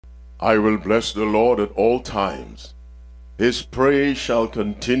I will bless the Lord at all times. His praise shall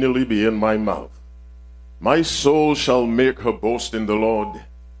continually be in my mouth. My soul shall make her boast in the Lord.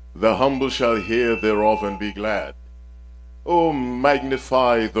 The humble shall hear thereof and be glad. O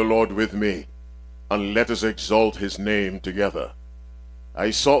magnify the Lord with me, and let us exalt his name together. I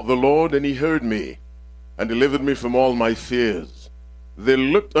sought the Lord, and he heard me, and delivered me from all my fears. They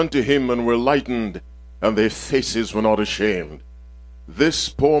looked unto him and were lightened, and their faces were not ashamed. This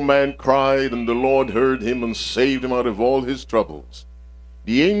poor man cried, and the Lord heard him and saved him out of all his troubles.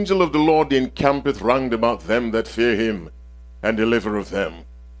 The angel of the Lord encampeth round about them that fear him, and delivereth them.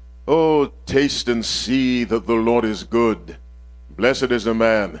 Oh, taste and see that the Lord is good. Blessed is the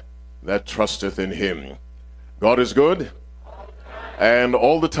man that trusteth in him. God is good, and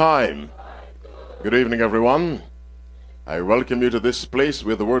all the time. Good evening, everyone. I welcome you to this place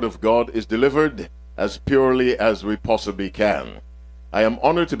where the Word of God is delivered as purely as we possibly can. I am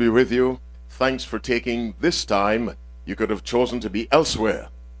honored to be with you. Thanks for taking this time. You could have chosen to be elsewhere.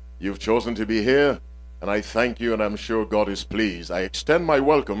 You've chosen to be here, and I thank you, and I'm sure God is pleased. I extend my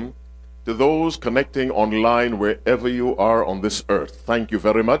welcome to those connecting online wherever you are on this earth. Thank you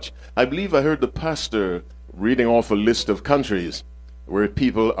very much. I believe I heard the pastor reading off a list of countries where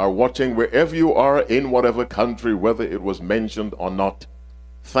people are watching. Wherever you are, in whatever country, whether it was mentioned or not,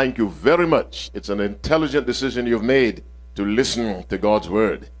 thank you very much. It's an intelligent decision you've made to listen to God's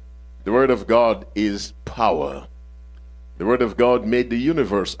word. The word of God is power. The word of God made the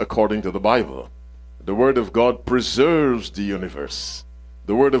universe according to the Bible. The word of God preserves the universe.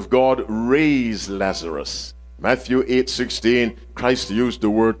 The word of God raised Lazarus. Matthew 8:16, Christ used the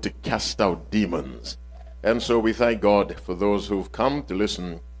word to cast out demons. And so we thank God for those who've come to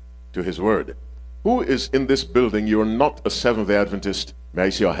listen to his word. Who is in this building? You're not a Seventh-day Adventist. May I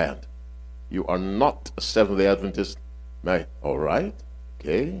see your hand? You are not a Seventh-day Adventist. All right.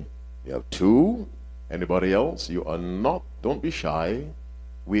 Okay. You have two. Anybody else? You are not. Don't be shy.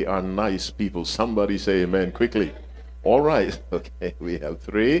 We are nice people. Somebody say amen quickly. All right. Okay. We have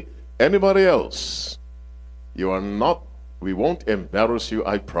three. Anybody else? You are not. We won't embarrass you,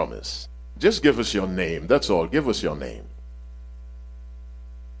 I promise. Just give us your name. That's all. Give us your name.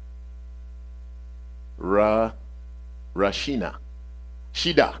 Rashina.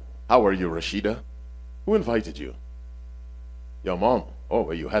 Shida. How are you, Rashida? Who invited you? Your mom. Oh,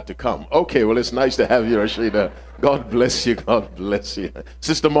 well, you had to come. Okay, well, it's nice to have you, Rashida. God bless you. God bless you.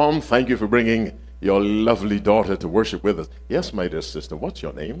 Sister Mom, thank you for bringing your lovely daughter to worship with us. Yes, my dear sister, what's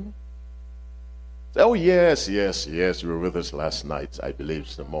your name? Oh, yes. You were with us last night, I believe,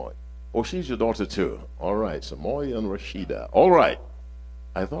 Samoy. Oh, she's your daughter too. All right, Samoy and Rashida. All right.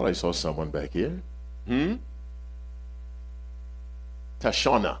 I thought I saw someone back here.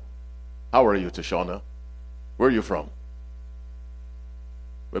 Tashana. How are you, Tashana? Where are you from?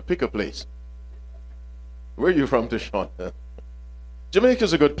 Well, pick a place. Where are you from, Tashana?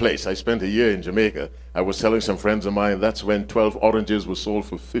 Jamaica's a good place. I spent a year in Jamaica. I was telling some friends of mine that's when 12 oranges were sold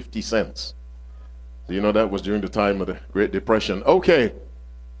for 50 cents. So you know that was during the time of the Great Depression. Okay.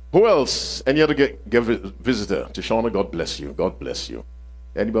 Who else? Any other visitor? Tashana, God bless you. God bless you.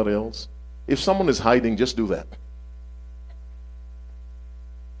 Anybody else? If someone is hiding, just do that.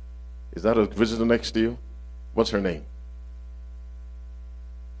 Is that a visitor next to you? What's her name?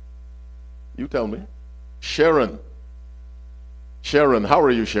 You tell me. Sharon. Sharon, how are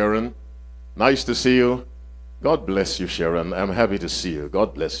you, Sharon? Nice to see you. God bless you, Sharon. I'm happy to see you.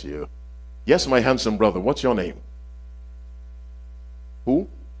 God bless you. Yes, my handsome brother. What's your name? Who?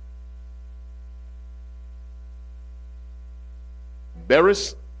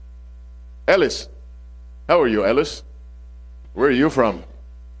 Barris? Ellis. How are you, Ellis? Where are you from?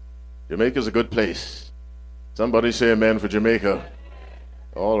 Jamaica's a good place. Somebody say amen for Jamaica.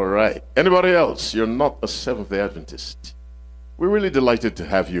 All right. Anybody else? You're not a Seventh-day Adventist. We're really delighted to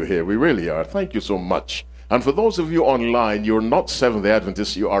have you here. We really are. Thank you so much. And for those of you online, you're not Seventh-day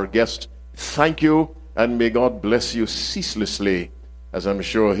Adventists. You are guests. Thank you, and may God bless you ceaselessly, as I'm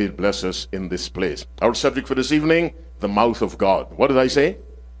sure he'll bless us in this place. Our subject for this evening, the mouth of God. What did I say?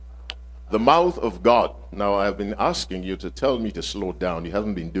 The mouth of God. Now, I've been asking you to tell me to slow down. You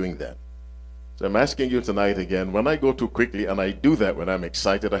haven't been doing that. So I'm asking you tonight again, when I go too quickly, and I do that when I'm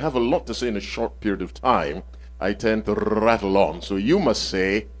excited, I have a lot to say in a short period of time, I tend to rattle on. So you must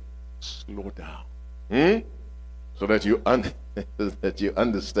say, slow down. So that you, that you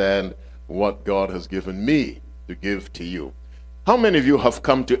understand what God has given me to give to you. How many of you have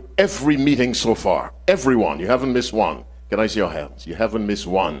come to every meeting so far? Everyone. You haven't missed one. Can I see your hands? You haven't missed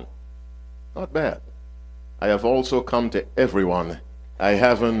one. Not bad. I have also come to everyone. I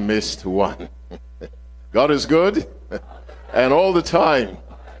haven't missed one. God is good, and all the time.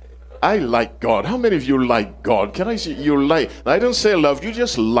 I like God. How many of you like God? Can I see you like? I don't say love, you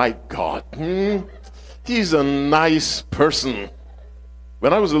just like God. He's a nice person.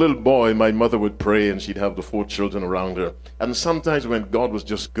 When I was a little boy, my mother would pray and she'd have the 4 children around her. And sometimes when God was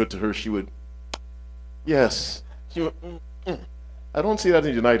just good to her, she would, yes. She would, I don't see that in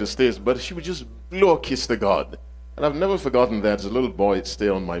the United States, but she would just blow a kiss to God. And I've never forgotten that. As a little boy, it stayed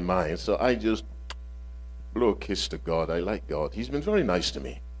on my mind. So I just blow a kiss to God. I like God. He's been very nice to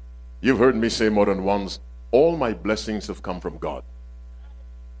me. You've heard me say more than once, all my blessings have come from God.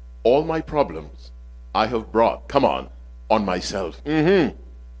 All my problems I have brought, come on myself.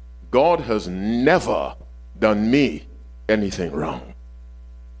 God has never done me anything wrong.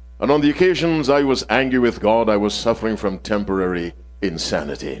 And on the occasions I was angry with God, I was suffering from temporary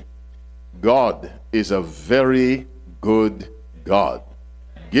insanity. God is a very good God.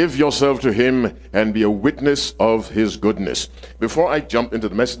 Give yourself to him and be a witness of his goodness. Before I jump into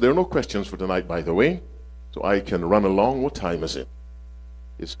the message, there are no questions for tonight, by the way, so I can run along. What time is it?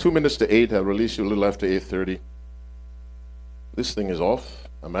 It's 2 minutes to 8. I'll release you a little after 8:30. This thing is off.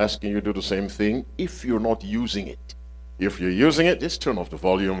 I'm asking you to do the same thing if you're not using it. If you're using it, just turn off the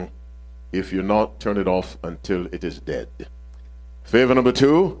volume. If you're not, turn it off until it is dead. Favor number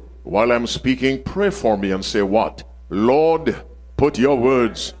 2, while I'm speaking, pray for me and say what? Lord, put your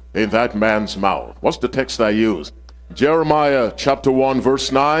words in that man's mouth. What's the text I use? Jeremiah chapter 1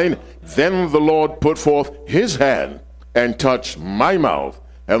 verse 9. Then the Lord put forth his hand and touched my mouth.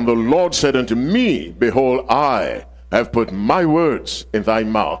 And the Lord said unto me, behold, I have put my words in thy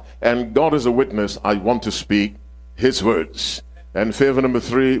mouth. And God is a witness, I want to speak his words. And favor number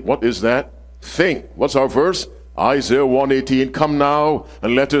 3, what is that? Think. What's our verse? Isaiah 1:18. Come now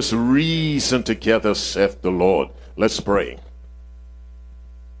and let us reason together, saith the Lord. Let's pray.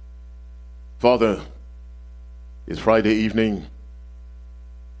 Father, it's Friday evening.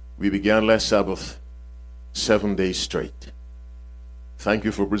 We began last Sabbath 7 days straight. Thank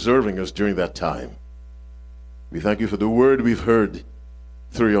you for preserving us during that time. We thank you for the word we've heard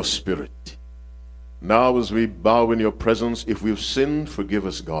through your Spirit. Now as we bow in your presence, if we've sinned, forgive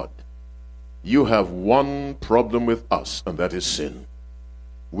us, God. You have one problem with us, and that is sin.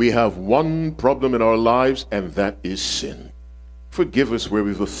 We have one problem in our lives, and that is sin. Forgive us where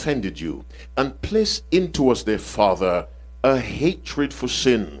we've offended you, and place into us, dear Father, a hatred for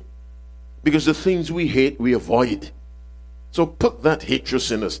sin. Because the things we hate, we avoid. So put that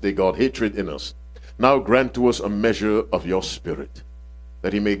hatred in us, dear God, hatred in us. Now grant to us a measure of your Spirit,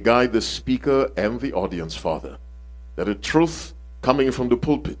 that he may guide the speaker and the audience, Father, that the truth coming from the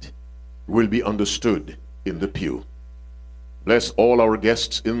pulpit will be understood in the pew. Bless all our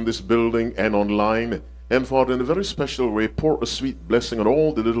guests in this building and online, and Father, in a very special way, pour a sweet blessing on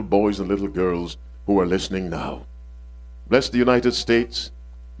all the little boys and little girls who are listening now. Bless the United States,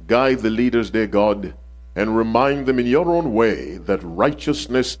 guide the leaders, dear God, and remind them in your own way that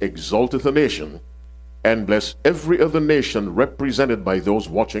righteousness exalteth a nation, and bless every other nation represented by those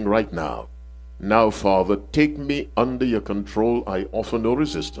watching right now. Now, Father, take me under your control. I offer no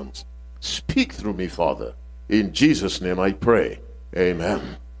resistance. Speak through me, Father. In Jesus' name I pray.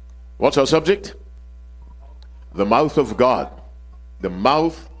 Amen. What's our subject? The mouth of God. The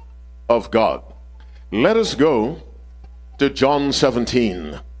mouth of God. Let us go to John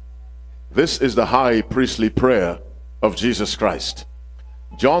 17. This is the high priestly prayer of Jesus Christ.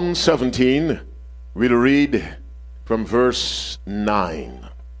 John 17, we'll read from verse 9.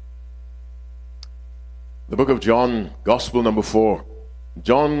 The book of John, Gospel number 4.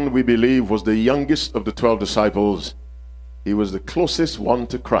 John, we believe, was the youngest of the 12 disciples. He was the closest one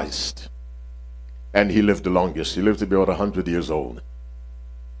to Christ. And he lived the longest. He lived to be about 100 years old.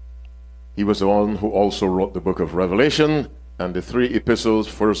 He was the one who also wrote the book of Revelation and the 3 epistles,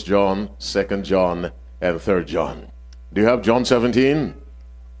 1 John, 2 John, and 3 John. Do you have John 17?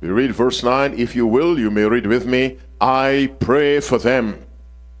 We read verse 9. If you will, you may read with me. I pray for them.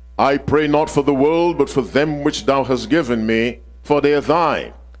 I pray not for the world, but for them which thou hast given me, for they are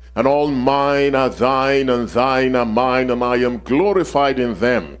thine. And all mine are thine, and thine are mine, and I am glorified in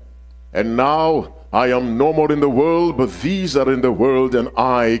them. And now I am no more in the world, but these are in the world, and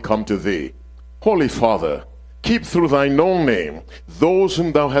I come to thee. Holy Father, keep through thine own name those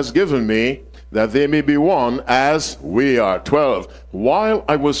whom thou hast given me, that they may be one as we are. 12. While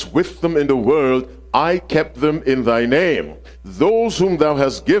I was with them in the world, I kept them in thy name. Those whom thou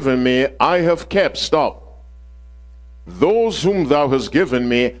hast given me, I have kept. Stop. Those whom thou hast given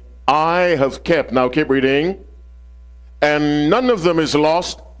me, I have kept. Now keep reading. And none of them is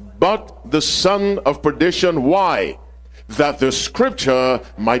lost, but the son of perdition. Why? That the scripture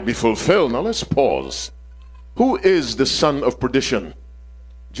might be fulfilled. Now let's pause. Who is the son of perdition?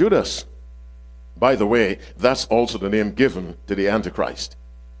 Judas. By the way, that's also the name given to the Antichrist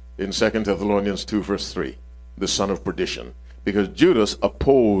in 2 Thessalonians 2 verse 3, the son of perdition, because Judas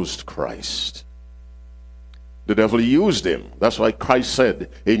opposed Christ. The devil used him. That's why Christ said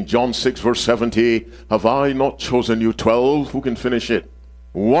in John 6 verse 70, have I not chosen you 12? Who can finish it?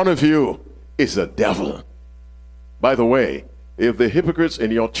 One of you is a devil. By the way, if the hypocrites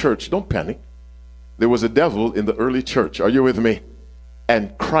in your church, don't panic. There was a devil in the early church. Are you with me?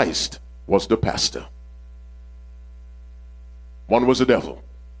 And Christ was the pastor. One was a devil.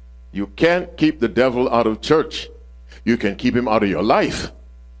 You can't keep the devil out of church. You can keep him out of your life.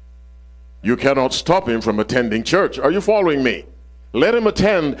 You cannot stop him from attending church. Are you following me? Let him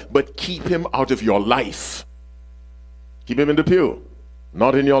attend, but keep him out of your life. Keep him in the pew,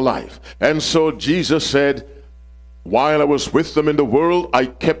 not in your life. And so Jesus said, while I was with them in the world, I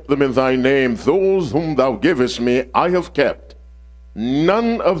kept them in thy name. Those whom thou givest me, I have kept.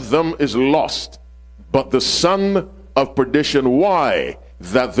 None of them is lost, but the son of perdition. Why?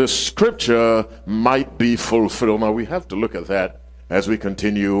 That the scripture might be fulfilled. Now we have to look at that as we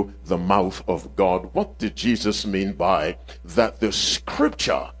continue the mouth of God. What did Jesus mean by that the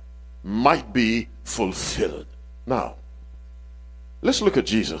scripture might be fulfilled? Now, let's look at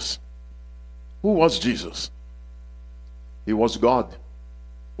Jesus. Who was Jesus? He was God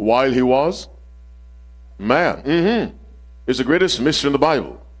while he was man. It's the greatest mystery in the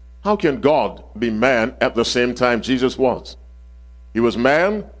Bible. How can God be man at the same time Jesus was? He was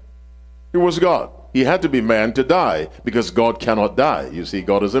man, he was God. He had to be man to die because God cannot die. You see,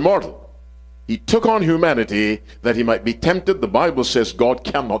 God is immortal. He took on humanity that he might be tempted. The Bible says God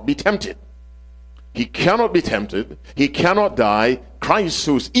cannot be tempted. He cannot be tempted. He cannot die. Christ,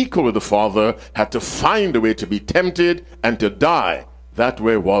 who is equal with the Father, had to find a way to be tempted and to die. That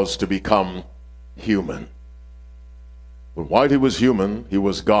way was to become human. But while he was human, he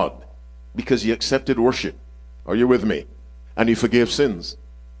was God because he accepted worship. Are you with me? And he forgave sins.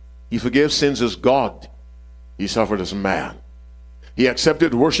 He forgave sins as God. He suffered as man. He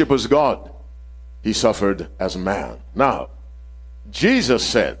accepted worship as God. He suffered as man. Now, Jesus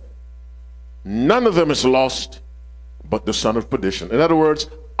said, none of them is lost, but the son of perdition. In other words,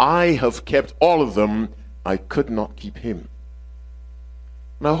 I have kept all of them. I could not keep him.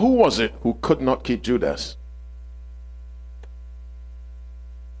 Now, who was it who could not keep Judas?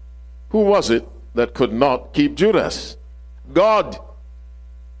 Who was it that could not keep Judas? God.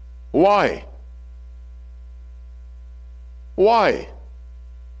 Why? Why?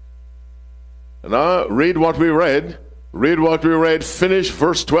 Now, read what we read. Read what we read. Finish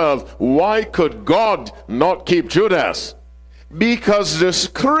verse 12. Why could God not keep Judas? Because the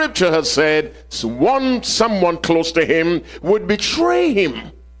scripture has said someone close to him would betray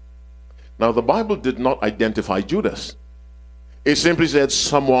him. Now, the Bible did not identify Judas. It simply said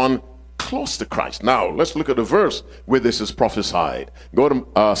someone close to Christ. Now, let's look at the verse where this is prophesied. Go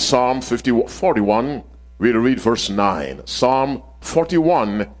to Psalm 41. Read verse 9. Psalm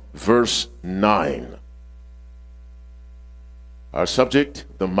 41, verse 9. Our subject,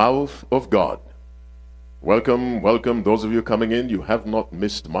 the mouth of God. Welcome, welcome. Those of you coming in, you have not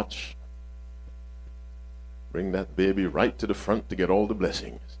missed much. Bring that baby right to the front to get all the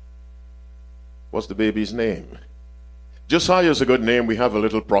blessings. What's the baby's name? Josiah is a good name. We have a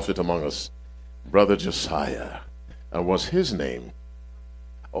little prophet among us, Brother Josiah. And what's his name?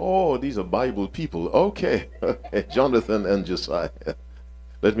 Oh, these are Bible people. Okay. Jonathan and Josiah.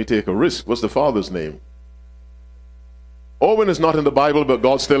 Let me take a risk. What's the father's name? Owen is not in the Bible, but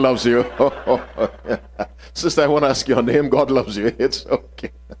God still loves you. Sister, I want to ask your name. God loves you. It's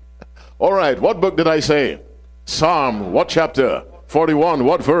okay. All right. What book did I say? Psalm. What chapter? 41.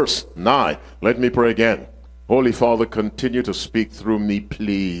 What verse? 9. Let me pray again. Holy Father, continue to speak through me,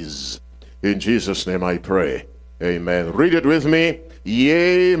 please. In Jesus' name I pray. Amen. Read it with me.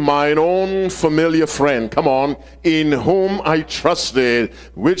 Yea, mine own familiar friend, come on, in whom I trusted,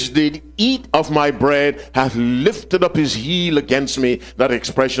 which did eat of my bread, hath lifted up his heel against me. That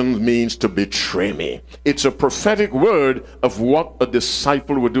expression means to betray me. It's a prophetic word of what a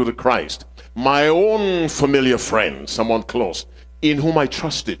disciple would do to Christ. My own familiar friend, someone close, in whom I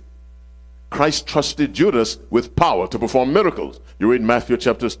trusted. Christ trusted Judas with power to perform miracles. You read Matthew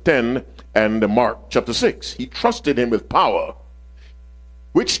chapters 10 and Mark chapter 6. He trusted him with power.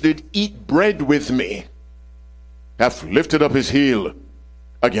 Which did eat bread with me, hath lifted up his heel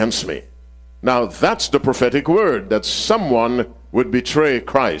against me. Now that's the prophetic word, that someone would betray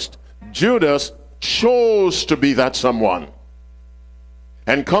Christ. Judas chose to be that someone.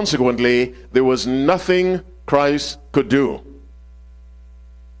 And consequently, there was nothing Christ could do.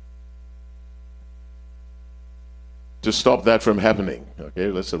 to stop that from happening. Okay,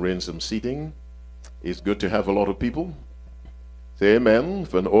 let's arrange some seating. It's good to have a lot of people. Say amen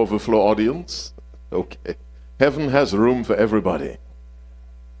for an overflow audience. Okay. Heaven has room for everybody.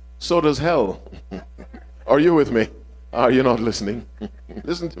 So does hell. Are you with me? Are you not listening?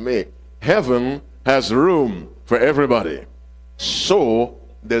 Listen to me. Heaven has room for everybody. So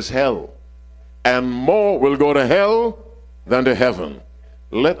does hell. And more will go to hell than to heaven.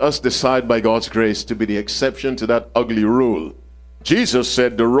 Let us decide by God's grace to be the exception to that ugly rule. Jesus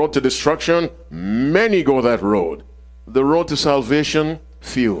said the road to destruction, many go that road. The road to salvation,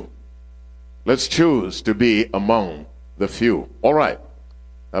 few. Let's choose to be among the few. All right.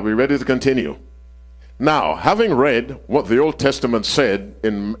 Are we ready to continue? Now, having read what the Old Testament said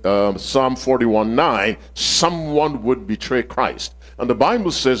in Psalm 41:9, someone would betray Christ. And the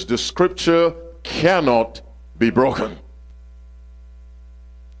Bible says the scripture cannot be broken.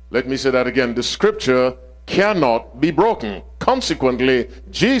 Let me say that again. The scripture cannot be broken. Consequently,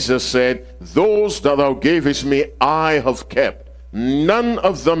 Jesus said, those that thou gavest me I have kept. None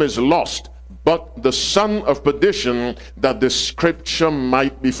of them is lost, but the son of perdition, that the scripture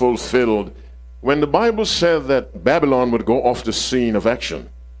might be fulfilled. When the Bible said that Babylon would go off the scene of action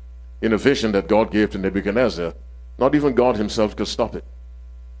in a vision that God gave to Nebuchadnezzar, not even God himself could stop it.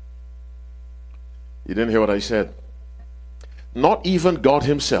 You didn't hear what I said? Not even God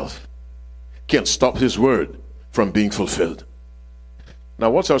himself can stop his word from being fulfilled. Now,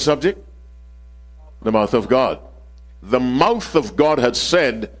 what's our subject? The mouth of God. The mouth of God had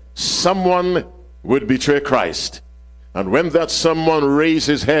said someone would betray Christ. And when that someone raised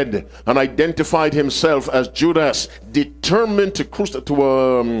his head and identified himself as Judas, determined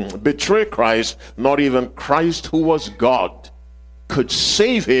to betray Christ, not even Christ, who was God, could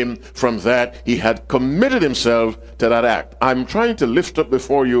save him from that. He had committed himself to that act. I'm trying to lift up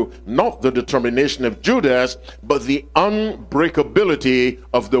before you not the determination of Judas, but the unbreakability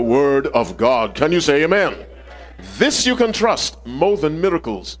of the word of God. Can you say amen? This you can trust more than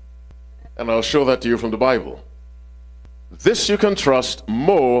miracles. And I'll show that to you from the Bible. This you can trust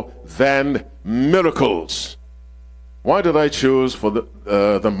more than miracles. Why did I choose for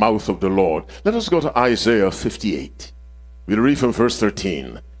the mouth of the Lord? Let us go to Isaiah 58. We'll read from verse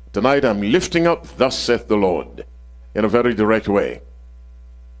 13. Tonight I'm lifting up, thus saith the Lord, in a very direct way.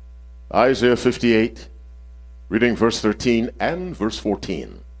 Isaiah 58, reading verse 13 and verse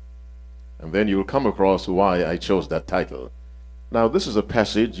 14. And then you'll come across why I chose that title. Now, this is a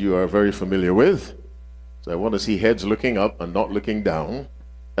passage you are very familiar with. So I want to see heads looking up and not looking down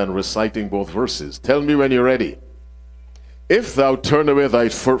and reciting both verses. Tell me when you're ready. If thou turn away thy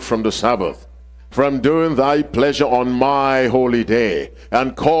foot from the Sabbath, from doing thy pleasure on my holy day,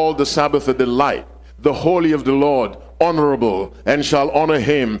 and call the Sabbath a delight, the holy of the Lord honorable, and shall honor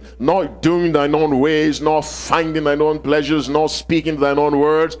him, not doing thine own ways, nor finding thine own pleasures, nor speaking thine own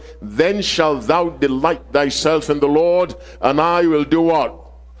words, then shalt thou delight thyself in the Lord, and I will do what?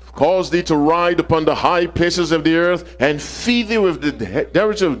 Cause thee to ride upon the high places of the earth, and feed thee with the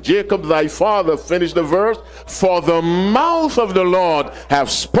heritage of Jacob thy father. Finish the verse. For the mouth of the Lord have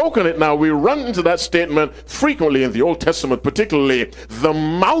spoken it. Now we run into that statement frequently in the Old Testament, particularly. The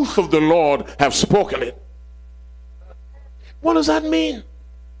mouth of the Lord have spoken it. What does that mean?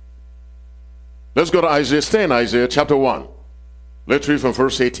 Let's go to Isaiah. Stay in Isaiah chapter 1. Let's read from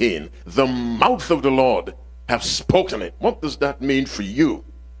verse 18. The mouth of the Lord have spoken it. What does that mean for you?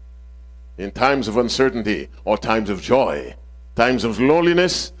 In times of uncertainty or times of joy, times of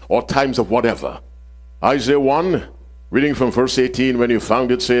loneliness or times of whatever. Isaiah 1, reading from verse 18. When you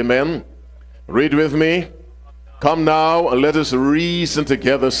found it, say amen. Read with me. Come now and let us reason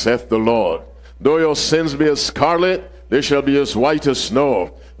together, saith the Lord. Though your sins be as scarlet, they shall be as white as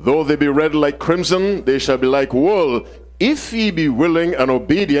snow. Though they be red like crimson, they shall be like wool. If ye be willing and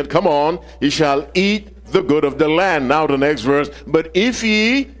obedient, come on, ye shall eat the good of the land. Now the next verse. But if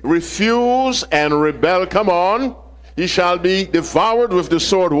ye refuse and rebel, come on, ye shall be devoured with the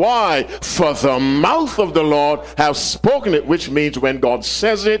sword. Why? For the mouth of the Lord have spoken it, which means when God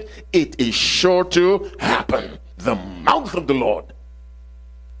says it, it is sure to happen. The mouth of the Lord.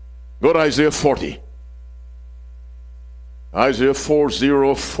 Go to Isaiah 40. Isaiah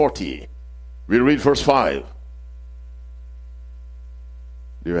 40:40. We read verse 5.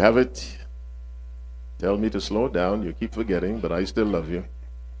 Do you have it? Tell me to slow down. You keep forgetting, but I still love you.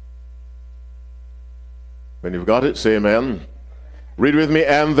 When you've got it, say amen. Read with me.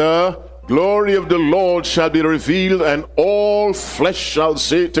 And the glory of the Lord shall be revealed, and all flesh shall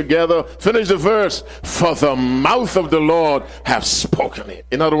see it together. Finish the verse. For the mouth of the Lord have spoken it.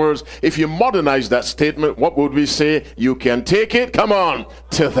 In other words, if you modernize that statement, what would we say? You can take it, come on,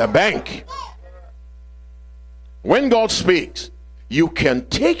 to the bank. When God speaks, you can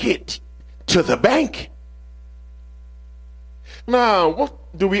take it to the bank. Now,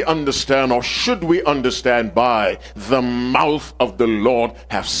 what do we understand, or should we understand by the mouth of the Lord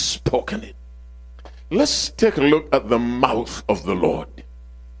have spoken it? Let's take a look at the mouth of the Lord.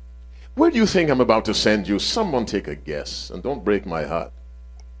 Where do you think I'm about to send you? Someone take a guess, and don't break my heart.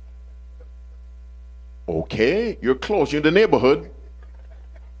 Okay, you're close. You're in the neighborhood.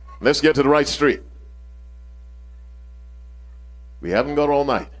 Let's get to the right street. We haven't got all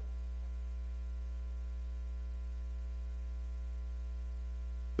night.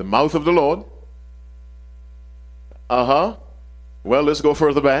 The mouth of the Lord. Well, let's go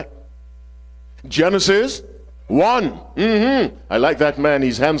further back. Genesis 1. I like that man.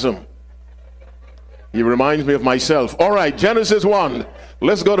 He's handsome. He reminds me of myself. All right, Genesis 1.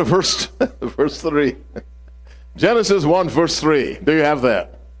 Let's go to verse 3. Genesis 1, verse 3. Do you have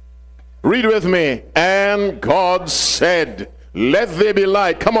that? Read with me. And God said, let there be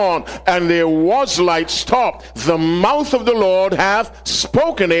light. Come on. And there was light. Stop. The mouth of the Lord hath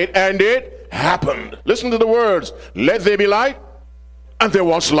spoken it, and it happened. Listen to the words. Let there be light, and there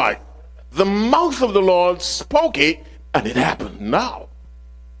was light. The mouth of the Lord spoke it, and it happened. Now,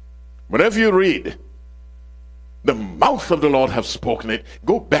 whenever you read, the mouth of the Lord have spoken it,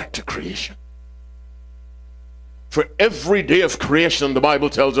 go back to creation. For every day of creation, the Bible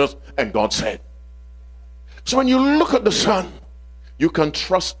tells us, and God said. So when you look at the sun, you can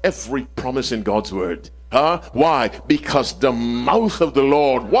trust every promise in God's word. Why? Because the mouth of the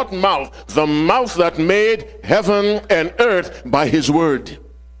Lord, what mouth? The mouth that made heaven and earth by his word.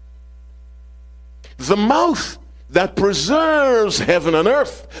 The mouth that preserves heaven and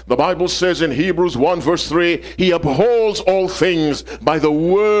earth. The Bible says in Hebrews 1 verse 3, he upholds all things by the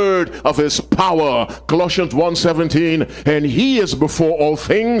word of his power. Colossians 1:17, and he is before all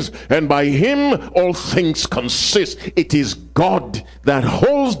things, and by him all things consist. It is God that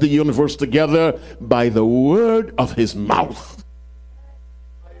holds the universe together by the word of his mouth.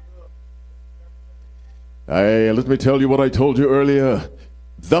 Let me tell you what I told you earlier.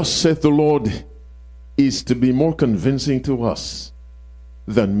 Thus saith the Lord is to be more convincing to us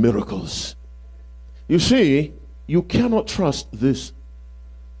than miracles. You see, you cannot trust this,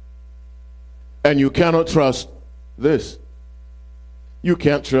 and you cannot trust this. You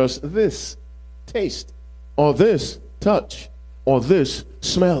can't trust this taste, or this touch, or this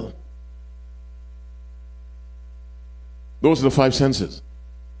smell. Those are the five senses.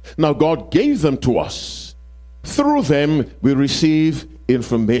 Now God gave them to us. Through them we receive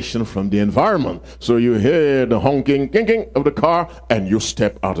information from the environment. So you hear the honking, kinking of the car, and you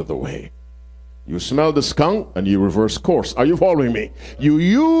step out of the way. You smell the skunk, and you reverse course. Are you following me? You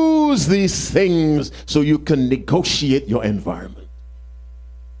use these things so you can negotiate your environment.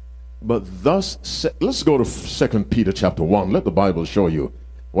 But thus, let's go to 2 Peter chapter 1. Let the Bible show you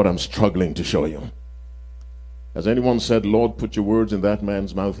what I'm struggling to show you. Has anyone said, Lord, put your words in that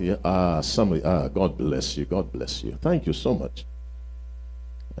man's mouth here? Somebody, God bless you. God bless you. Thank you so much.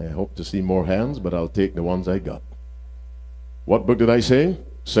 I hope to see more hands, but I'll take the ones I got. What book did I say?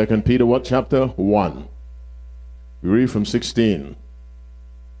 2 Peter, what chapter? 1. We read from 16.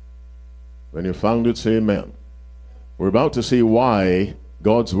 When you found it, say amen. We're about to see why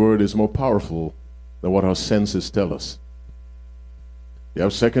God's word is more powerful than what our senses tell us. You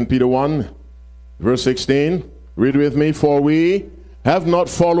have 2 Peter 1, verse 16. Read with me. For we have not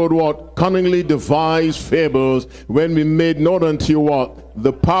followed what? Cunningly devised fables, when we made known unto you what?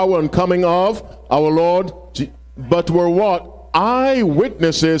 The power and coming of our Lord, but were what?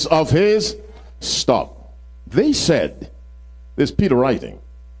 Eyewitnesses of his. Stop. They said, this Peter writing,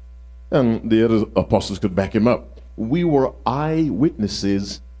 and the other apostles could back him up, we were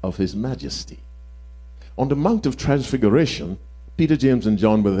eyewitnesses of his majesty. On the Mount of Transfiguration, Peter, James, and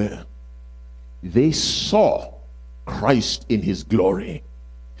John were there. They saw Christ in his glory.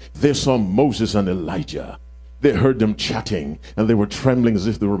 They saw Moses and Elijah. They heard them chatting, and they were trembling as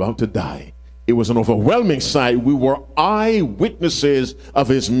if they were about to die. It was an overwhelming sight. We were eyewitnesses of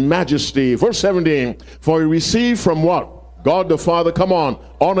his majesty. Verse 17, for he received from what? God the Father, come on,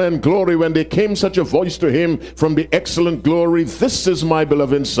 honor and glory when there came such a voice to him from the excellent glory, this is my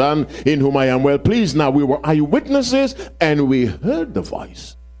beloved Son, in whom I am well pleased. Now we were eyewitnesses, and we heard the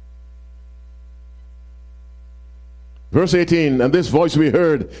voice. Verse 18, and this voice we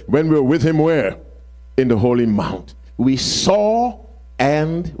heard when we were with him where? In the holy mount. We saw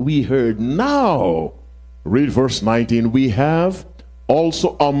and we heard. Now, read verse 19. We have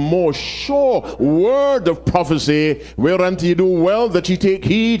also a more sure word of prophecy, whereunto ye do well that ye take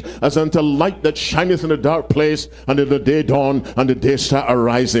heed, as unto light that shineth in a dark place, until the day dawn and the day star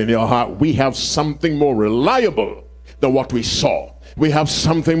arise in your heart. We have something more reliable than what we saw. We have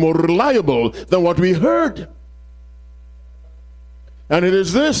something more reliable than what we heard. And it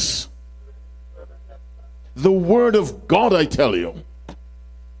is this. The word of God, I tell you,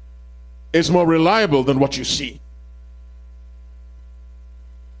 is more reliable than what you see.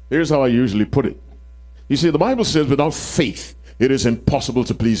 Here's how I usually put it. You see, the Bible says without faith, it is impossible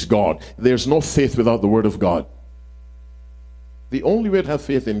to please God. There's no faith without the word of God. The only way to have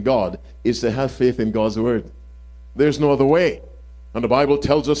faith in God is to have faith in God's word. There's no other way. And the Bible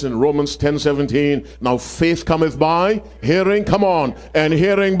tells us in Romans 10:17, now faith cometh by hearing, come on, and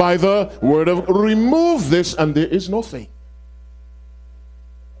hearing by the word of God. Remove this and there is no faith.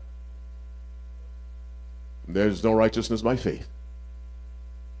 There's no righteousness by faith.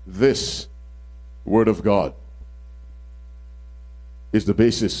 This word of God is the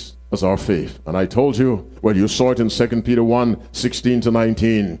basis of our faith. And I told you, well, you saw it in 2 Peter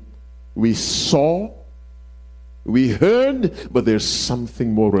 1:16-19. We saw, we heard, but there's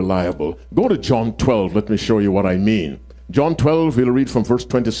something more reliable. Go to John 12. Let me show you what I mean. John 12, we'll read from verse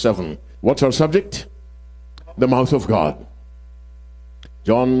 27. What's our subject? The mouth of God.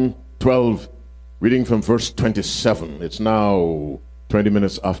 John 12, reading from verse 27. It's now 20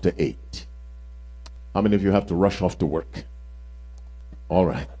 minutes after 8. How many of you have to rush off to work? All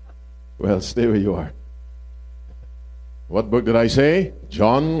right. Well, stay where you are. What book did I say?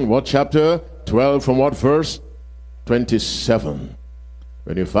 John, what chapter? 12, from what verse? 27.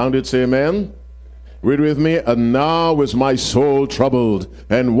 When you found it, say amen. Read with me. And now is my soul troubled.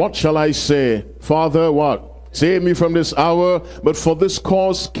 And what shall I say? Father, what? Save me from this hour. But for this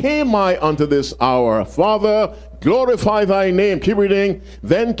cause came I unto this hour. Father, glorify thy name. Keep reading.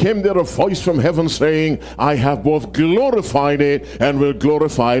 Then came there a voice from heaven saying, I have both glorified it and will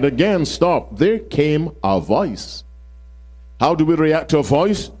glorify it again. Stop. There came a voice. How do we react to a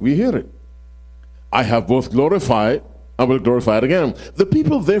voice? We hear it. I have both glorified and will glorify it again. The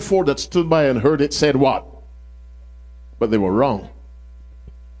people therefore that stood by and heard it said what? But they were wrong.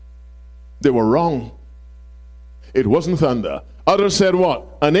 They were wrong. It wasn't thunder. Others said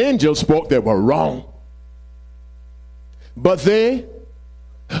what? An angel spoke. They were wrong. But they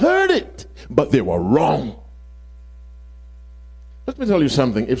heard it, but they were wrong. Let me tell you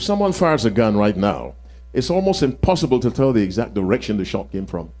something. If someone fires a gun right now, it's almost impossible to tell the exact direction the shot came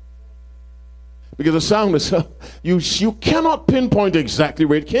from. Because the sound is, you cannot pinpoint exactly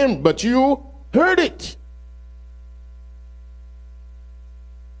where it came, but you heard it.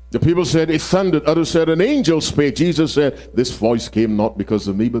 The people said it thundered. Others said an angel spake. Jesus said, this voice came not because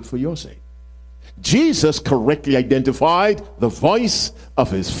of me, but for your sake. Jesus correctly identified the voice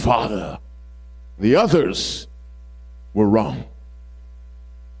of his Father. The others were wrong.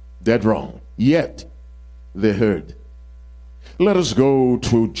 Dead wrong. Yet they heard. Let us go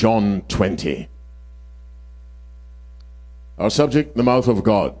to John 20. Our subject, the mouth of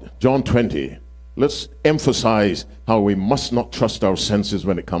God. John 20. Let's emphasize how we must not trust our senses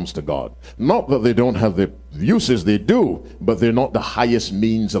when it comes to God. Not that they don't have the uses, they do, but they're not the highest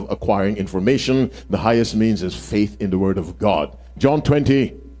means of acquiring information. The highest means is faith in the Word of God. John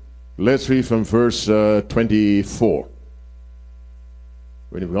 20, let's read from verse 24.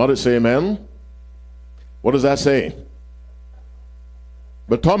 When you've got it, say amen. What does that say?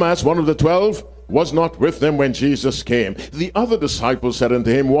 But Thomas, one of the 12, was not with them when Jesus came. The other disciples said unto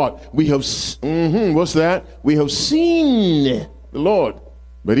him, what? We have, what's that? We have seen the Lord.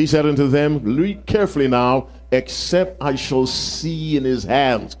 But he said unto them, read carefully now, except I shall see in his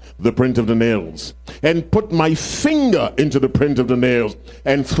hands the print of the nails, and put my finger into the print of the nails,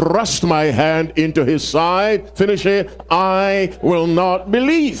 and thrust my hand into his side, finish it, I will not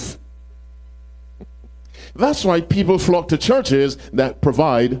believe. That's why people flock to churches that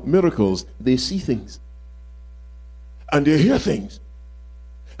provide miracles. They see things. And they hear things.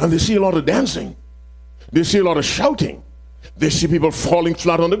 And they see a lot of dancing. They see a lot of shouting. They see people falling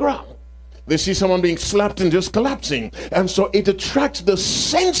flat on the ground. They see someone being slapped and just collapsing. And so it attracts the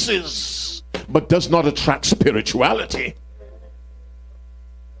senses, but does not attract spirituality.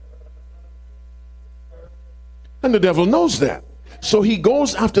 And the devil knows that. So he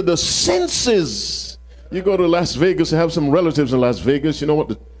goes after the senses. You go to Las Vegas, have some relatives in Las Vegas. You know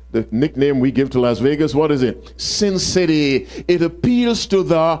what the nickname we give to Las Vegas? What is it? Sin City. It appeals to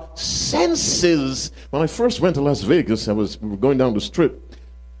the senses. When I first went to Las Vegas, we were going down the strip.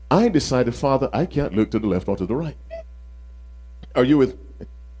 I decided, Father, I can't look to the left or to the right. Are you with me?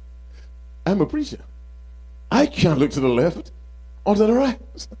 I'm a preacher. I can't look to the left. or to the right.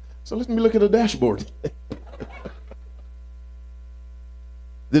 So let me look at the dashboard.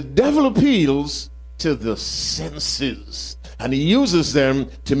 The devil appeals to the senses, and he uses them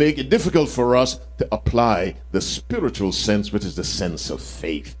to make it difficult for us to apply the spiritual sense, which is the sense of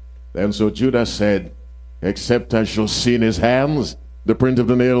faith. And so Judas said, except I shall see in his hands the print of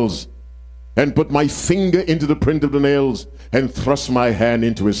the nails, and put my finger into the print of the nails, and thrust my hand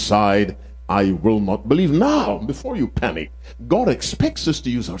into his side, I will not believe. Now, before you panic, God expects us to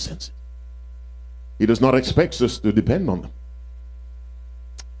use our senses. He does not expect us to depend on them.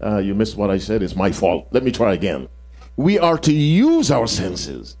 You missed what I said. It's my fault. Let me try again. We are to use our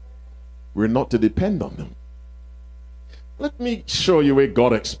senses. We're not to depend on them. Let me show you where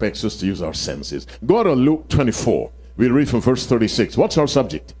God expects us to use our senses. Go to Luke 24. We'll read from verse 36. What's our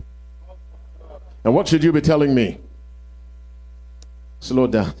subject? And what should you be telling me? Slow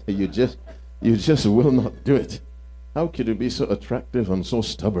down. You just will not do it. How could you be so attractive and so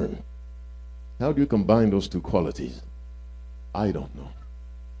stubborn? How do you combine those two qualities? I don't know.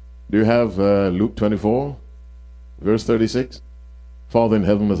 Do you have Luke 24, verse 36? Father in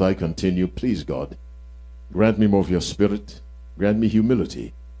heaven, as I continue, please God, grant me more of your spirit, grant me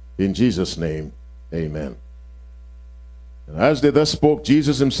humility. In Jesus' name, amen. And as they thus spoke,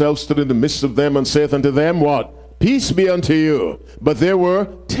 Jesus himself stood in the midst of them and saith unto them, what? Peace be unto you. But they were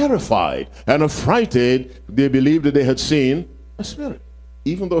terrified and affrighted. They believed that they had seen a spirit.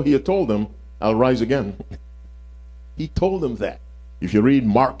 Even though he had told them, I'll rise again. He told them that. If you read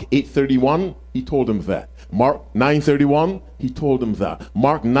Mark 8:31, he told them that. Mark 9:31, he told them that.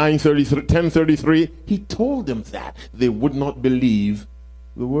 Mark 10:33, he told them that. They would not believe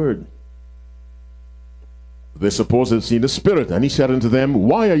the word. They supposed they had seen the spirit, and he said unto them,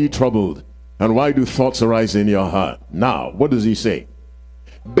 why are ye troubled? And why do thoughts arise in your heart? Now, what does he say?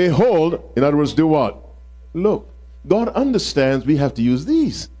 Behold, in other words, do what? Look. God understands we have to use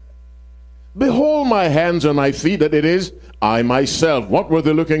these. Behold my hands and my feet, that it is I myself. What were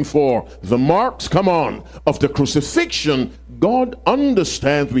they looking for? The marks, come on, of the crucifixion. God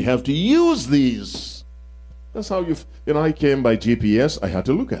understands we have to use these. That's how I came by GPS. I had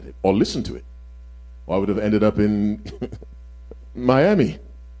to look at it or listen to it. Or I would have ended up in Miami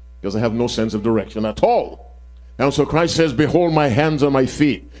because I have no sense of direction at all. And so Christ says, behold my hands and my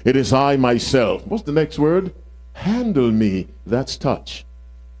feet. It is I myself. What's the next word? Handle me. That's touch.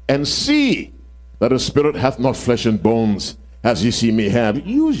 And see that a spirit hath not flesh and bones, as ye see me have.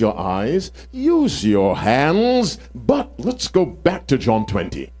 Use your eyes, use your hands. But let's go back to John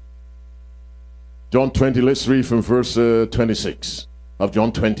 20. John 20, let's read from verse 26 of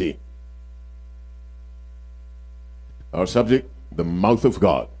John 20. Our subject, the mouth of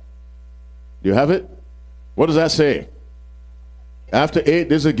God. Do you have it? What does that say? After 8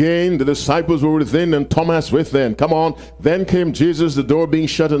 days again, the disciples were within, and Thomas with them. Come on. Then came Jesus, the door being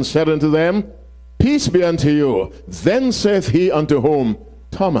shut, and said unto them, peace be unto you. Then saith he unto whom?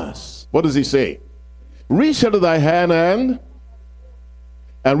 Thomas. What does he say? Reach out thy hand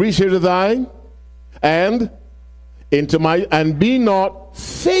and reach out thine and into my, and be not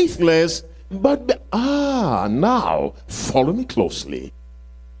faithless, but be, now follow me closely.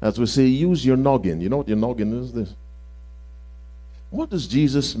 As we say, use your noggin. You know what your noggin is? This. What does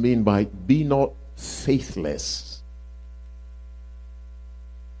Jesus mean by be not faithless?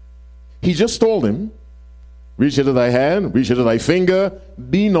 He just told him, reach into thy hand, reach into thy finger,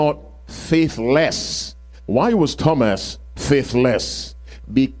 be not faithless. Why was Thomas faithless?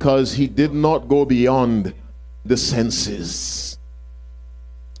 Because he did not go beyond the senses.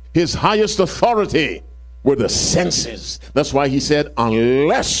 His highest authority were the senses. That's why he said,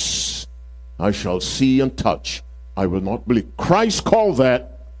 unless I shall see and touch, I will not believe. Christ called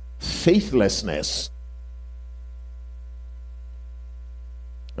that faithlessness.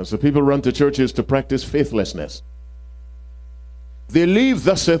 And so people run to churches to practice faithlessness. They leave,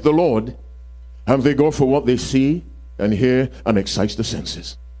 thus saith the Lord, and they go for what they see and hear and excites the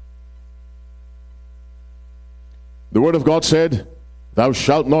senses. The word of God said, thou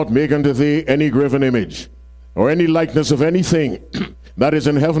shalt not make unto thee any graven image, or any likeness of anything that is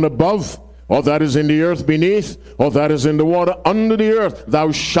in heaven above, or that is in the earth beneath, or that is in the water under the earth.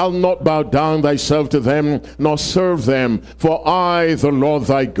 Thou shalt not bow down thyself to them, nor serve them. For I, the Lord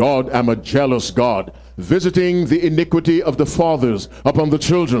thy God, am a jealous God, visiting the iniquity of the fathers upon the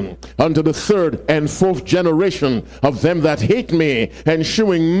children, unto the 3rd and 4th generation of them that hate me, and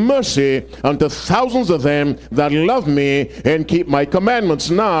shewing mercy unto thousands of them that love me and keep my commandments.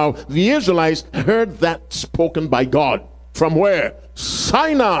 Now, the Israelites heard that spoken by God. From where?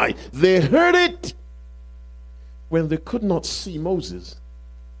 Sinai. They heard it when they could not see Moses.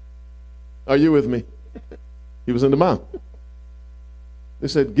 Are you with me? He was in the mount. They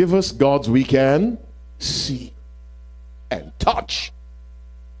said, give us gods we can see and touch.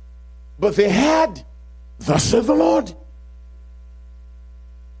 But they had, thus saith the Lord.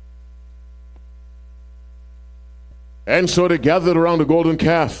 And so they gathered around the golden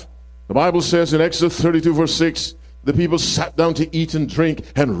calf. The Bible says in Exodus 32 verse 6, the people sat down to eat and drink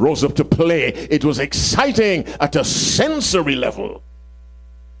and rose up to play. It was exciting at a sensory level.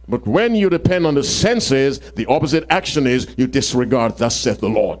 But when you depend on the senses, the opposite action is you disregard, thus saith the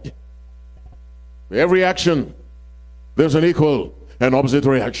Lord. For every action, there's an equal and opposite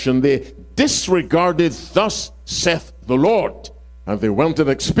reaction. They disregarded, thus saith the Lord. And they went an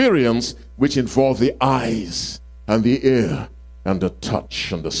experience which involved the eyes and the ear and the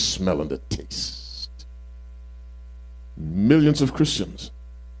touch and the smell and the taste. Millions of Christians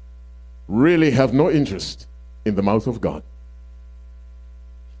really have no interest in the mouth of God.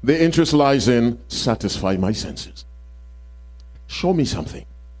 Their interest lies in satisfy my senses. Show me something.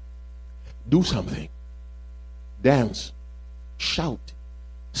 Do something. Dance. Shout.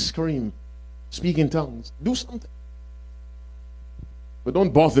 Scream. Speak in tongues. Do something. But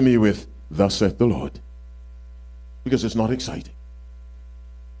don't bother me with, thus saith the Lord. Because it's not exciting.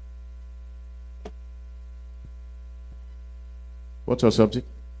 What's our subject?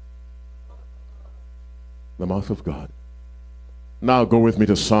 The mouth of God. Now go with me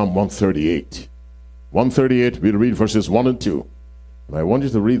to Psalm 138. 138, we'll read verses 1 and 2. And I want you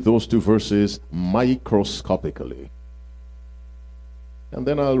to read those two verses microscopically. And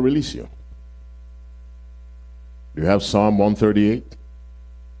then I'll release you. Do you have Psalm 138?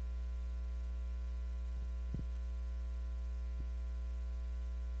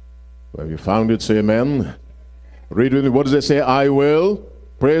 Well, you found it, say amen. Read with me. What does it say? I will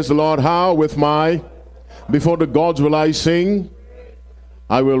praise the Lord. How? With my, before the gods will I sing.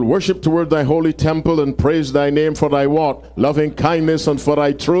 I will worship toward thy holy temple and praise thy name for thy what? Loving kindness and for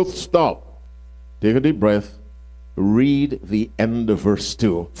thy truth. Stop. Take a deep breath. Read the end of verse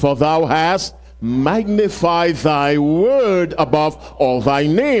 2. For thou hast magnified thy word above all thy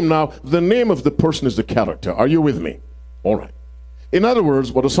name. Now, the name of the person is the character. Are you with me? All right. In other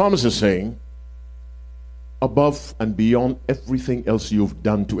words, what the psalmist is saying, above and beyond everything else you've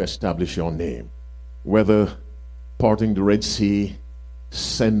done to establish your name, whether parting the Red Sea,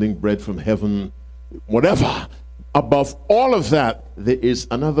 sending bread from heaven, whatever, above all of that, there is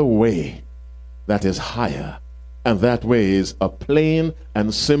another way that is higher. And that way is a plain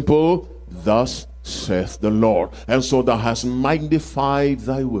and simple, thus saith the Lord. And so thou hast magnified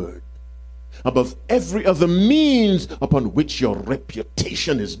thy word above every other means upon which your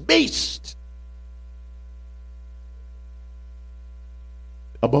reputation is based.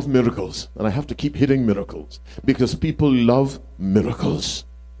 Above miracles. And I have to keep hitting miracles because people love miracles.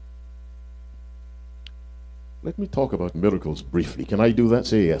 Let me talk about miracles briefly. Can I do that?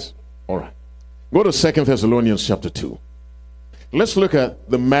 Say yes. All right. Go to 2 Thessalonians chapter 2. Let's look at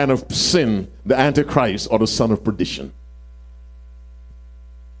the man of sin, the Antichrist, or the son of perdition.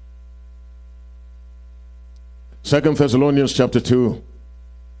 2 Thessalonians chapter 2.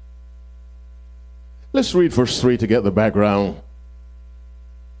 Let's read verse 3 to get the background.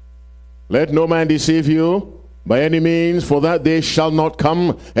 Let no man deceive you by any means, for that day shall not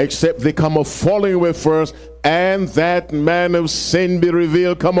come, except they come of falling away first, and that man of sin be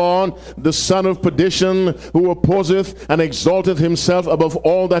revealed. Come on, the son of perdition, who opposeth and exalteth himself above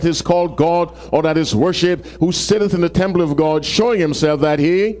all that is called God, or that is worshipped, who sitteth in the temple of God, showing himself that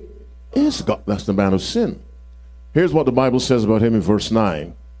he is God. That's the man of sin. Here's what the Bible says about him in verse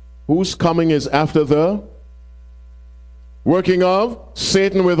 9. Whose coming is after the working of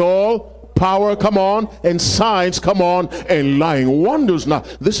Satan with all power, come on, and signs, come on, and lying wonders. Now,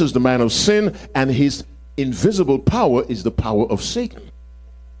 this is the man of sin, and his invisible power is the power of Satan.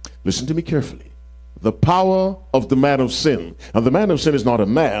 Listen to me carefully. The power of the man of sin. And the man of sin is not a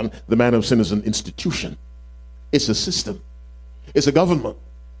man. The man of sin is an institution. It's a system. It's a government.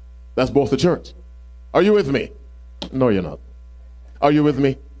 That's both the church. Are you with me? No, you're not. Are you with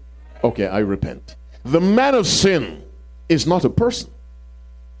me? Okay, I repent. The man of sin is not a person,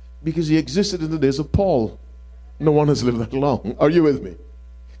 because he existed in the days of Paul. No one has lived that long. Are you with me?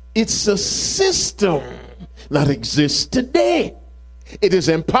 It's a system that exists today. It is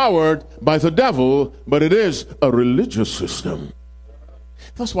empowered by the devil, but it is a religious system.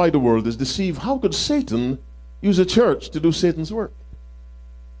 That's why the world is deceived. How could Satan use a church to do Satan's work?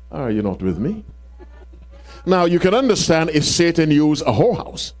 Are you not with me? Now, you can understand if Satan used a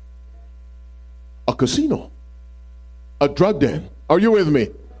whorehouse, a casino, a drug den. Are you with me?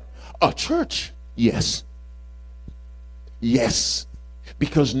 A church. Yes. Yes.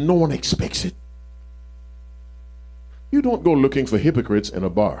 Because no one expects it. You don't go looking for hypocrites in a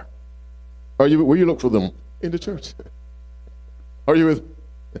bar. Where you look for them? In the church. Are you with?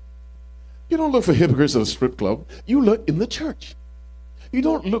 You don't look for hypocrites at a strip club. You look in the church. You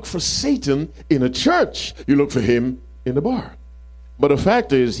don't look for Satan in a church. You look for him in the bar. But the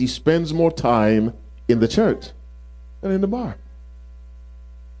fact is, he spends more time in the church than in the bar.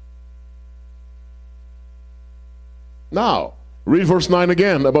 Now, read verse 9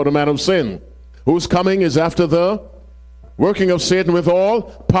 again about a man of sin, whose coming is after the working of Satan with all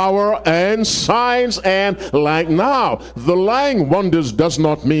power and signs and lying. Now, the lying wonders does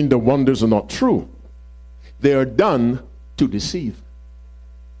not mean the wonders are not true. They are done to deceive.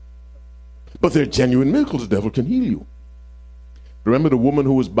 But they're genuine miracles. The devil can heal you. Remember the woman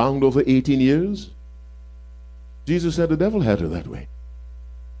who was bound over 18 years? Jesus said the devil had her that way.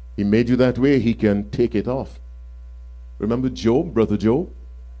 He made you that way, he can take it off. Remember Job, brother Job?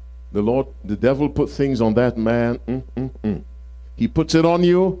 The devil put things on that man. He puts it on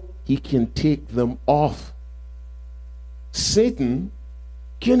you, he can take them off. Satan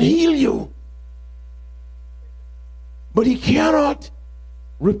can heal you, but he cannot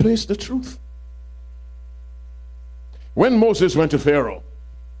replace the truth. When Moses went to Pharaoh,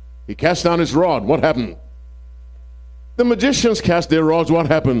 he cast down his rod. What happened? The magicians cast their rods. What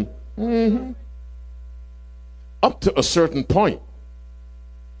happened? Up to a certain point,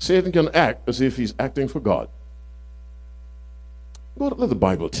 Satan can act as if he's acting for God. Let the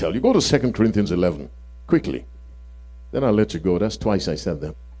Bible tell you. Go to 2 Corinthians 11, quickly. Then I'll let you go. That's twice I said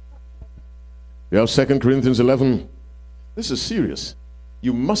that. You have 2 Corinthians 11. This is serious.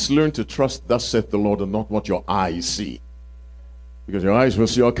 You must learn to trust thus saith the Lord and not what your eyes see. Because your eyes will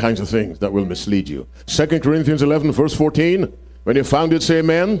see all kinds of things that will mislead you. 2 Corinthians 11, verse 14. When you found it, say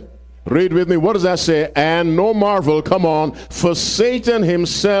amen. Read with me. What does that say? And no marvel, come on, for Satan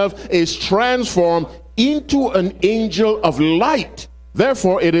himself is transformed into an angel of light.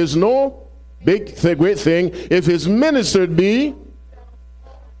 Therefore, it is no great thing if his ministered be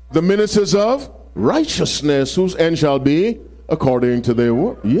the ministers of righteousness, whose end shall be according to their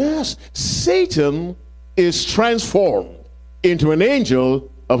work. Yes, Satan is transformed into an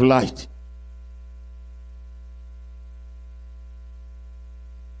angel of light.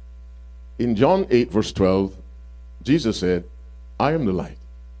 In John 8, verse 12, Jesus said, I am the light.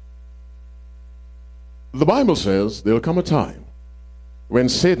 The Bible says there will come a time when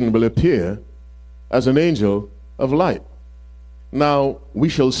Satan will appear as an angel of light. Now, we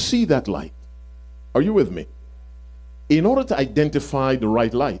shall see that light. Are you with me? In order to identify the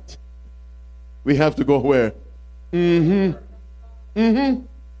right light, we have to go where?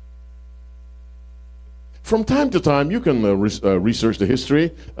 From time to time, you can research the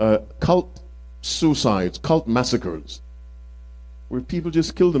history, cult suicides, cult massacres, where people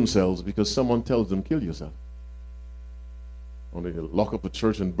just kill themselves because someone tells them, kill yourself. Or they lock up a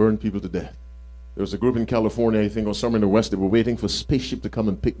church and burn people to death. There was a group in California, I think, or somewhere in the West, they were waiting for a spaceship to come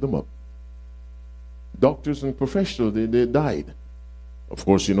and pick them up. Doctors and professionals, they died. Of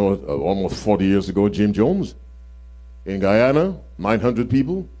course, you know, almost 40 years ago, Jim Jones. In Guyana, 900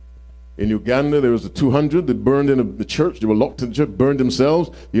 people. In Uganda, there was the 200 that burned in the church. They were locked in the church, burned themselves.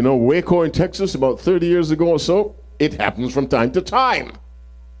 You know, Waco in Texas, about 30 years ago or so. It happens from time to time.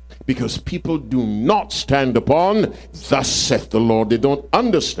 Because people do not stand upon, thus saith the Lord. They don't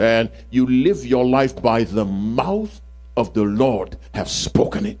understand. You live your life by the mouth of the Lord have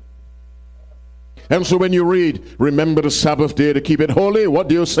spoken it. And so when you read, remember the Sabbath day to keep it holy, what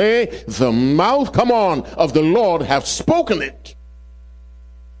do you say? The mouth, come on, of the Lord have spoken it.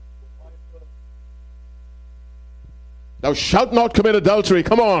 Thou shalt not commit adultery.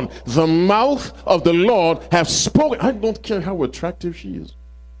 Come on. The mouth of the Lord have spoken. I don't care how attractive she is,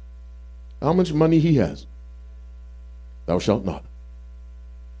 how much money he has. Thou shalt not.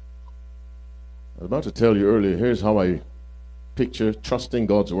 I was about to tell you earlier, here's how I picture trusting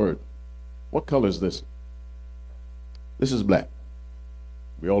God's word. What color is this? This is black.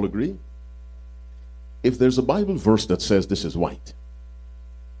 We all agree? If there's a Bible verse that says this is white,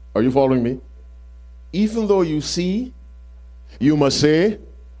 are you following me? Even though you see, you must say,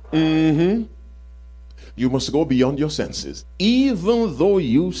 You must go beyond your senses. Even though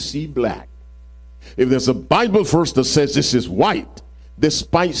you see black. If there's a Bible verse that says this is white,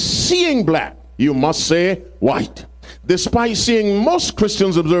 despite seeing black, you must say white. Despite seeing most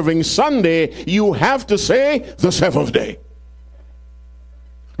Christians observing Sunday, you have to say the seventh day.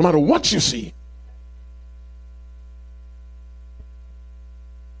 No matter what you see.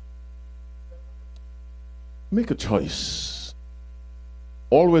 Make a choice.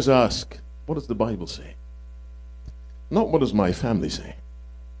 Always ask, what does the Bible say? Not what does my family say,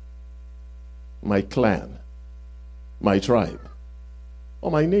 my clan, my tribe,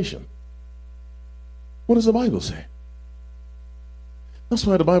 or my nation. What does the Bible say? That's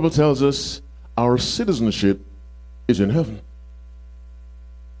why the Bible tells us our citizenship is in heaven.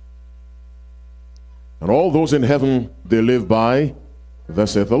 And all those in heaven, they live by,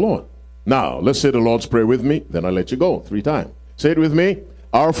 thus saith the Lord. Now, let's say the Lord's Prayer with me, then I'll let you go 3 times. Say it with me.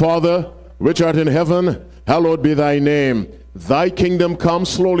 Our Father, which art in heaven, hallowed be thy name. Thy kingdom come.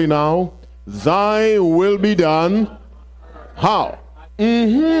 Slowly now. Thy will be done. How?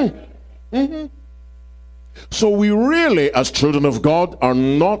 So we really, as children of God, are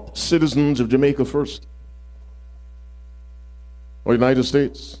not citizens of Jamaica first, or United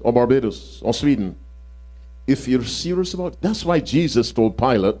States, or Barbados, or Sweden. If you're serious about it, that's why Jesus told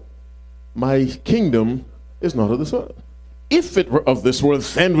Pilate, my kingdom is not of this world. If it were of this world,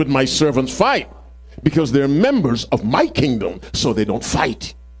 then would my servants fight, because they're members of my kingdom, so they don't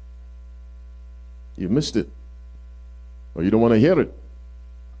fight. You missed it, or you don't want to hear it.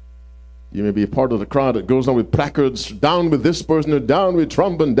 You may be a part of the crowd that goes on with placards, down with this person, and down with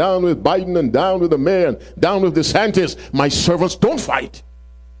Trump, and down with Biden, and down with the mayor, and down with DeSantis. My servants don't fight,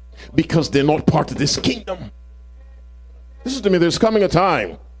 because they're not part of this kingdom. Listen to me, there's coming a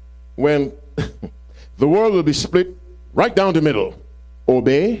time when the world will be split right down the middle.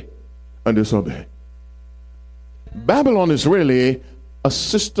 Obey and disobey. Babylon is really a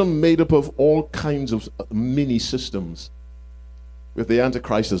system made up of all kinds of mini systems, with the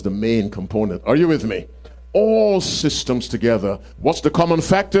Antichrist as the main component. Are you with me? All systems together. What's the common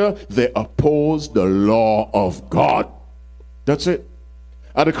factor? They oppose the law of God. That's it.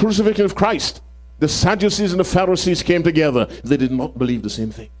 At the crucifixion of Christ, the Sadducees and the Pharisees came together. They did not believe the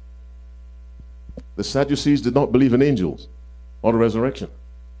same thing. The Sadducees did not believe in angels or the resurrection.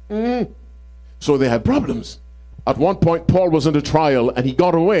 So they had problems. At one point, Paul was under trial, and he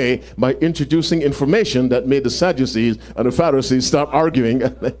got away by introducing information that made the Sadducees and the Pharisees start arguing.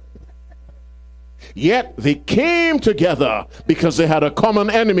 Yet they came together because they had a common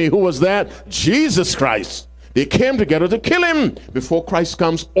enemy. Who was that? Jesus Christ. They came together to kill him. Before Christ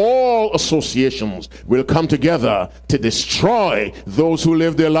comes, all associations will come together to destroy those who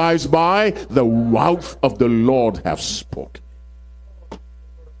live their lives by the mouth of the Lord have spoken.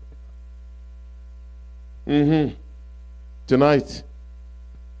 Tonight,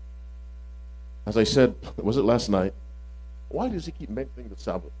 as I said, was it last night? Why does he keep mentioning the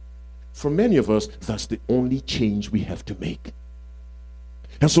Sabbath? For many of us, that's the only change we have to make.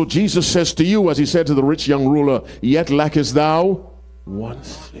 And so Jesus says to you, as he said to the rich young ruler, yet lackest thou one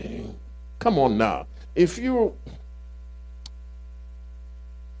thing. Come on now. If you're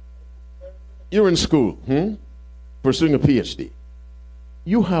in school, pursuing a PhD,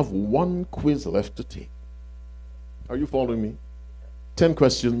 you have one quiz left to take. Are you following me? 10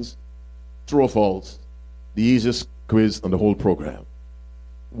 questions, true or false, the easiest quiz on the whole program.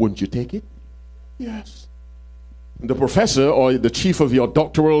 Wouldn't you take it? Yes. The professor or the chief of your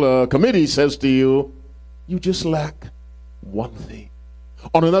doctoral committee says to you, you just lack one thing.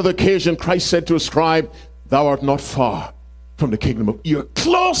 On another occasion, Christ said to a scribe, thou art not far from the kingdom of... You're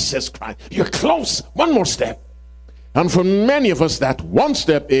close, says Christ. You're close. One more step. And for many of us, that one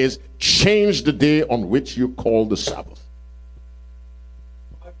step is change the day on which you call the Sabbath.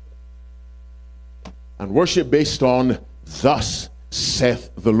 And worship based on thus saith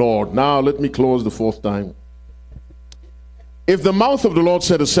the Lord. Now let me close the 4th time. If the mouth of the Lord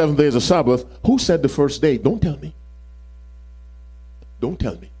said the 7th day is a Sabbath, who said the first day? Don't tell me. Don't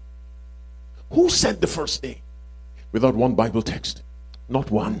tell me. Who said the first day? Without one Bible text.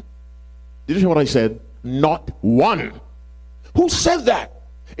 Not one. Did you hear what I said? Not one. Who said that?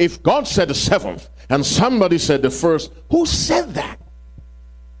 If God said the 7th and somebody said the 1st, who said that?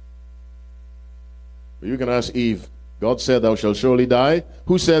 You can ask Eve. God said thou shalt surely die.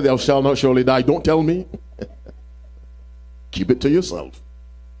 Who said thou shalt not surely die? Don't tell me. Keep it to yourself.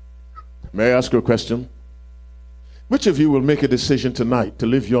 May I ask you a question? Which of you will make a decision tonight to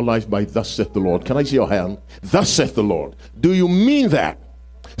live your life by thus saith the Lord? Can I see your hand? Thus saith the Lord. Do you mean that?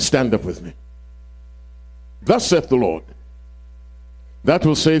 Stand up with me. Thus saith the Lord. That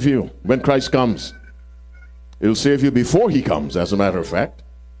will save you when Christ comes. It will save you before he comes, as a matter of fact.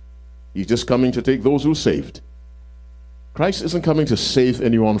 He's just coming to take those who are saved. Christ isn't coming to save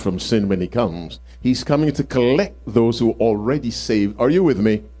anyone from sin when he comes. He's coming to collect those who are already saved. Are you with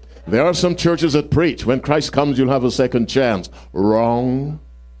me? There are some churches that preach, when Christ comes, you'll have a second chance. Wrong.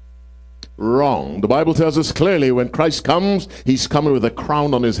 Wrong. The Bible tells us clearly, when Christ comes, he's coming with a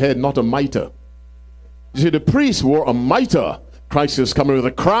crown on his head, not a mitre. You see, the priest wore a mitre. Christ is coming with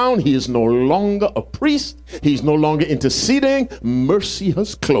a crown. He is no longer a priest. He's no longer interceding. Mercy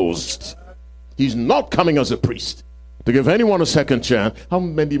has closed. He's not coming as a priest. to give anyone a second chance, how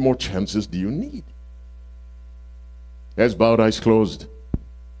many more chances do you need? Heads bowed, eyes closed.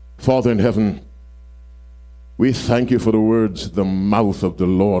 Father in heaven, we thank you for the words, the mouth of the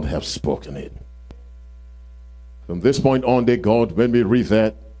Lord have spoken it. From this point on, dear God, when we read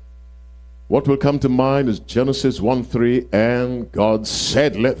that, what will come to mind is Genesis 1:3, and God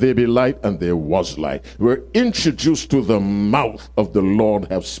said, let there be light, and there was light. We're introduced to the mouth of the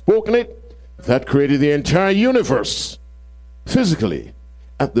Lord have spoken it. That created the entire universe. Physically,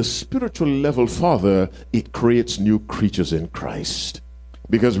 at the spiritual level, Father, it creates new creatures in Christ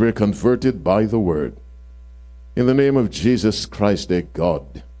because we're converted by the word. In the name of Jesus Christ, dear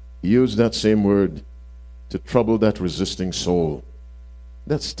God, use that same word to trouble that resisting soul,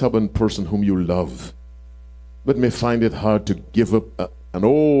 that stubborn person whom you love, but may find it hard to give up an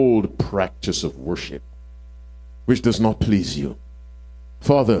old practice of worship which does not please you.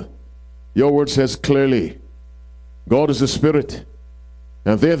 Father, your word says clearly, God is a spirit,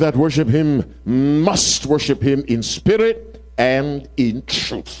 and they that worship him must worship him in spirit and in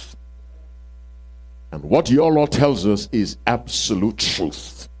truth. And what your law tells us is absolute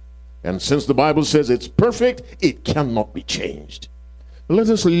truth. And since the Bible says it's perfect, it cannot be changed. Let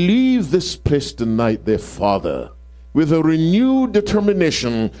us leave this place tonight, dear Father, with a renewed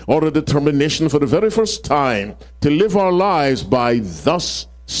determination, or a determination for the very first time, to live our lives by thus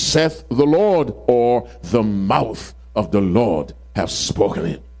saith the Lord, or the mouth of the Lord have spoken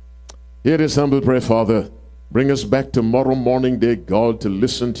it. Here is humble prayer, Father. Bring us back tomorrow morning, dear God, to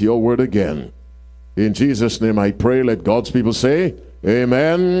listen to your word again. In Jesus' name I pray. Let God's people say,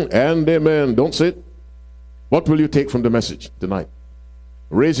 amen and amen. Don't sit. What will you take from the message tonight?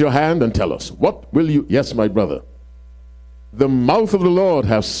 Raise your hand and tell us. What will you? Yes, my brother. The mouth of the Lord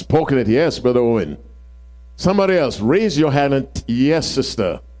has spoken it. Yes, Brother Owen. Somebody else, raise your hand and yes,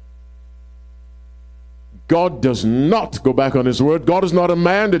 sister. God does not go back on his word. God is not a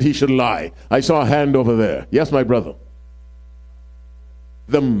man that he should lie. I saw a hand over there. Yes, my brother.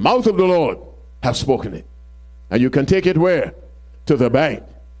 The mouth of the Lord has spoken it. And you can take it where? To the bank.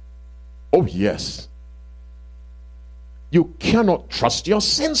 Oh, yes. You cannot trust your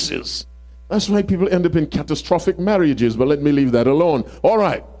senses. That's why people end up in catastrophic marriages, but let me leave that alone. All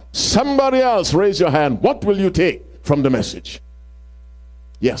right. Somebody else, raise your hand. What will you take from the message?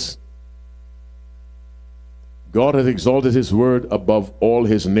 Yes. God has exalted his word above all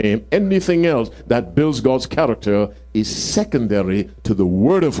his name. Anything else that builds God's character is secondary to the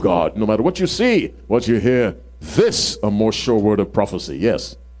word of God. No matter what you see, what you hear, this a more sure word of prophecy.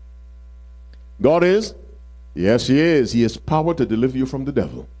 Yes. God is? Yes, he is. He has power to deliver you from the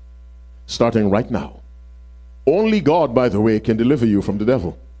devil. Starting right now. Only God, by the way, can deliver you from the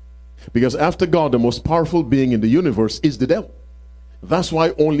devil. Because after God, the most powerful being in the universe is the devil. That's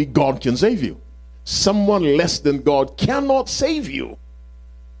why only God can save you. Someone less than God cannot save you.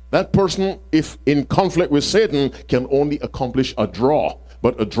 That person, if in conflict with Satan, can only accomplish a draw.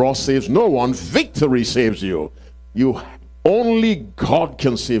 But a draw saves no one. Victory saves you. Only God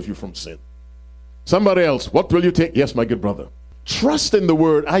can save you from sin. Somebody else, what will you take? Yes, my good brother. Trust in the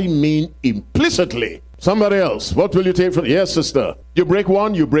word, I mean implicitly. Somebody else, what will you take from? Yes, sister. You break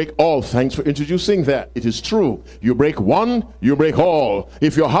one, you break all. Thanks for introducing that. It is true. You break one, you break all.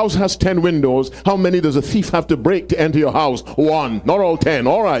 If your house has 10 windows, how many does a thief have to break to enter your house? One, not all 10.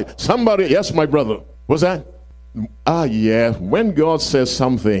 All right. Somebody, yes, my brother. What's that? Yeah. When God says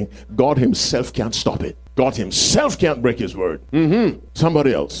something, God himself can't stop it. God himself can't break his word.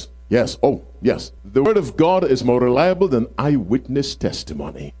 Somebody else. Yes. Oh, yes. The word of God is more reliable than eyewitness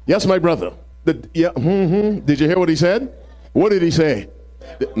testimony. Yes, my brother. Did you hear what he said? What did he say?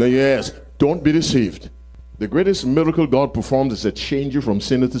 No, yes. Don't be deceived. The greatest miracle God performed is to change you from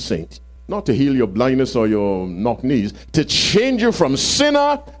sinner to saint. Not to heal your blindness or your knock knees. To change you from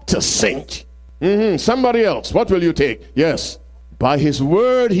sinner to saint. Somebody else. What will you take? Yes. By his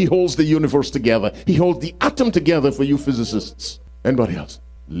word, he holds the universe together. He holds the atom together for you physicists. Anybody else?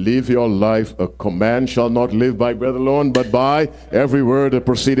 Live your life. A man shall not live by bread alone, but by every word that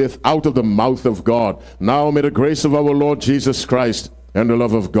proceedeth out of the mouth of God. Now may the grace of our Lord Jesus Christ and the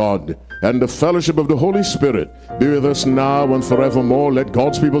love of God and the fellowship of the Holy Spirit be with us now and forevermore. Let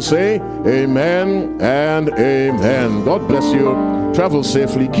God's people say amen and amen. God bless you. Travel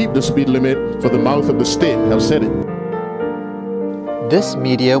safely. Keep the speed limit, for the mouth of the state have said it. This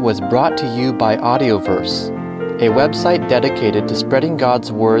media was brought to you by Audioverse, a website dedicated to spreading God's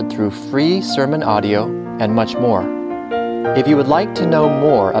Word through free sermon audio and much more. If you would like to know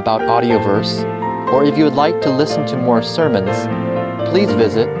more about Audioverse, or if you would like to listen to more sermons, please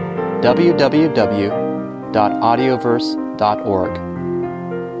visit www.audioverse.org.